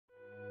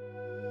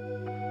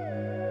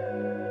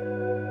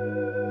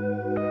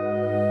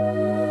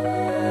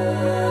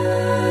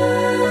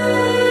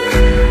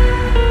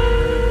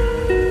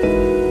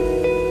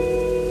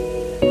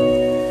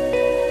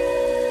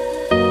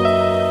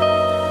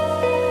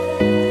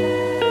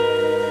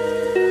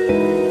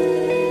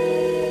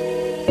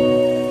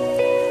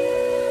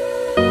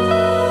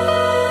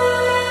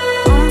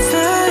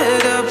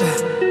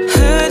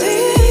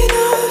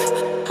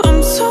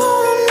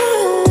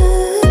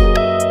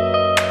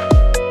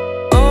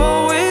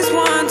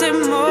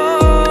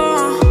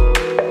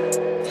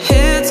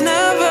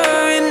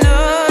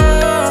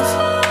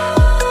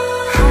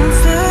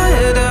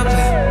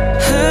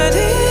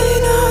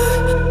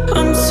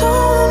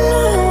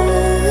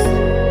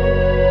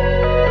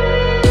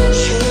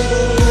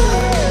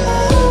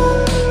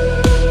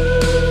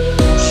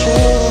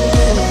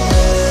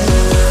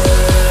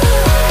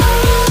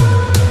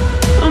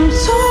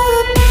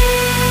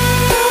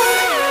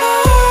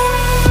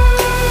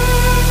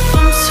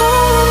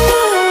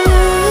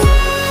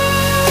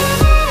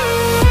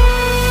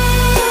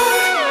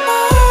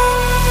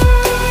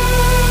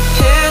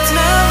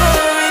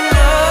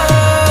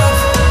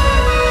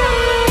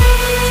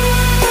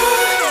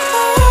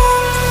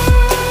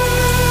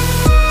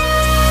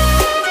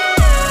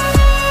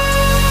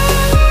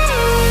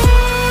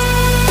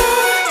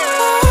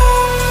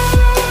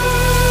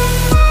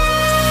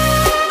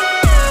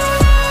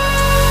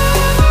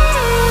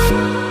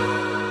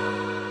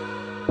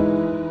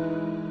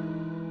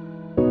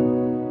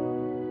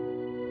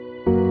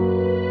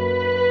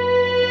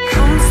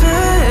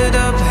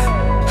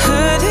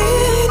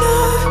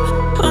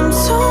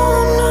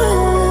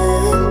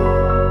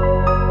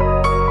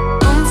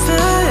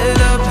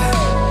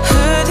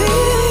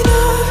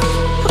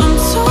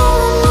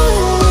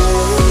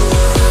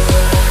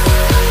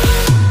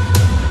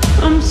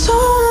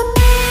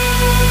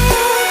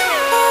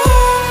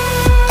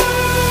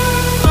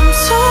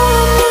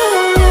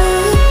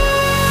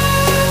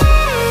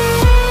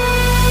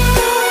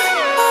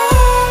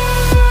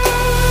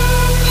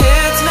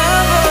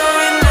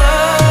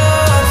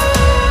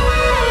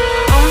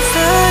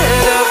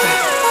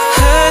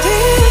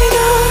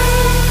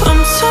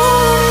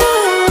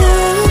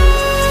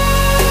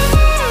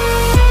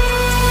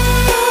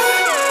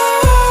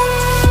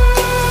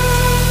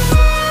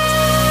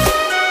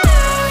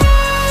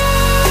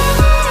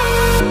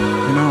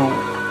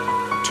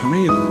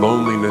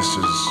loneliness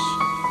is,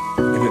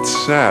 and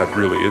it's sad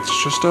really,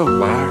 it's just a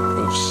lack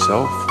of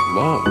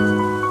self-love.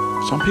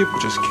 Some people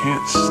just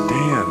can't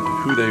stand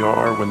who they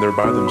are when they're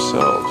by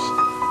themselves.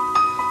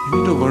 You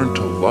need to learn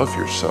to love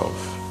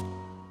yourself,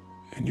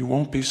 and you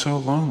won't be so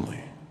lonely.